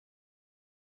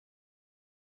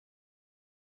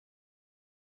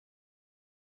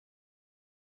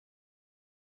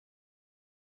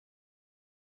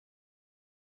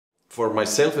For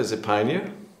myself as a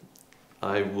pioneer,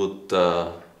 I would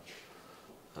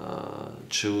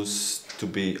choose to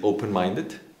be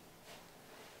open-minded,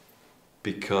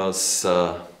 because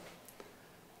you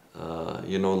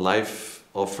know, life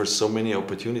offers so many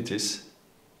opportunities,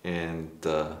 and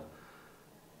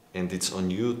it's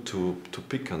on you to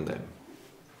pick on them.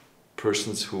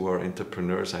 Persons who are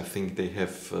entrepreneurs, I think they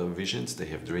have visions, they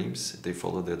have dreams, they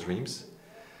follow their dreams.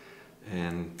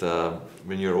 And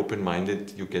when you're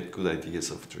open-minded, you get good ideas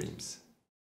of dreams.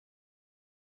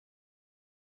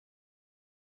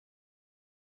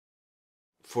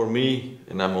 For me,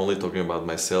 and I'm only talking about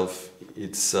myself,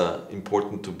 it's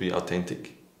important to be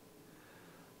authentic.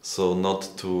 So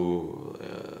not to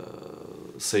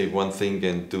say one thing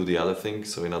and do the other thing,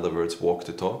 so in other words, walk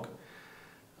the talk.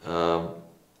 I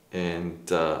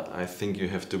think you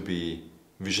have to be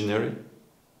visionary.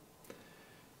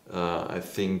 I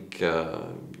think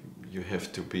you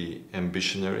have to be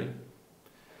ambitionary.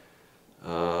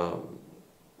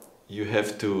 You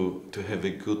have to have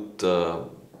a good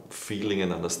feeling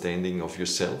and understanding of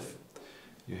yourself.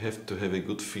 You have to have a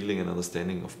good feeling and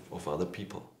understanding of other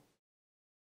people.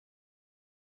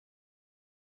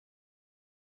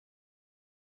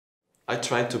 I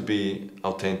try to be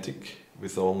authentic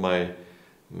with all my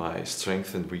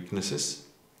strengths and weaknesses.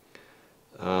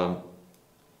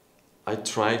 I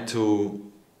try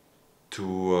to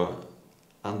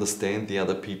understand the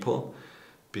other people,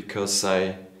 because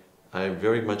I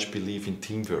very much believe in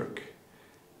teamwork,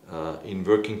 in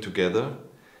working together.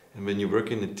 And when you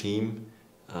work in a team,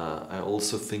 I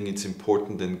also think it's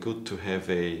important and good to have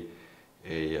a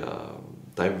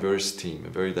diverse team, a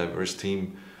very diverse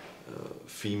team,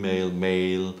 female,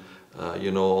 male, you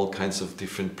know, all kinds of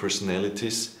different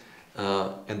personalities.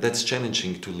 And that's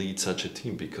challenging to lead such a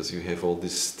team, because you have all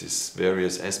these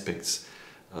various aspects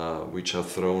which are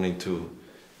thrown into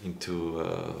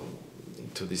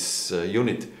this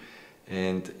unit,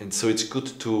 and so it's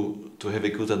good to have a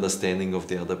good understanding of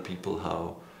the other people,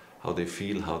 how they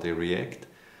feel, how they react.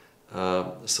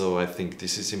 So I think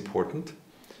this is important.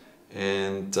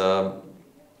 And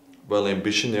well,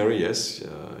 ambitionary, yes,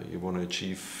 you want to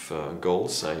achieve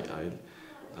goals.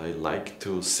 I like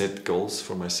to set goals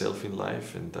for myself in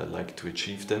life, and I like to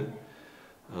achieve them.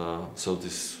 So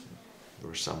these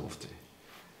were some of the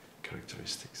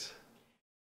characteristics.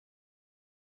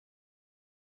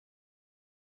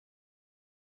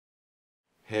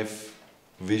 Have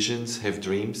visions, have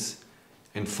dreams,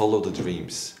 and follow the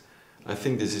dreams. I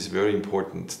think this is very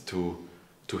important to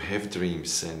have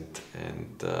dreams, and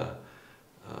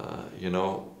you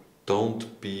know,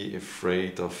 don't be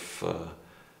afraid of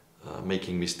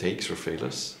making mistakes or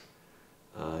failures.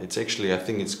 It's actually, I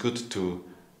think it's good to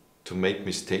make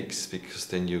mistakes, because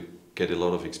then you get a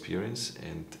lot of experience,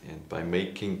 and by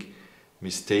making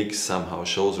mistakes somehow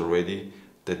shows already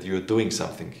that you're doing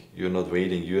something. You're not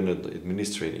waiting, you're not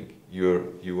administrating,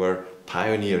 you are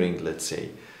pioneering, let's say.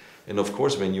 And of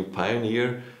course, when you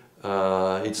pioneer,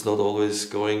 it's not always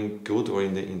going good or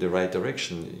in the right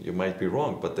direction. You might be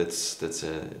wrong, but that's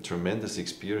a tremendous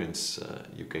experience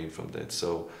you gain from that.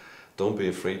 So don't be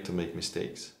afraid to make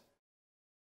mistakes.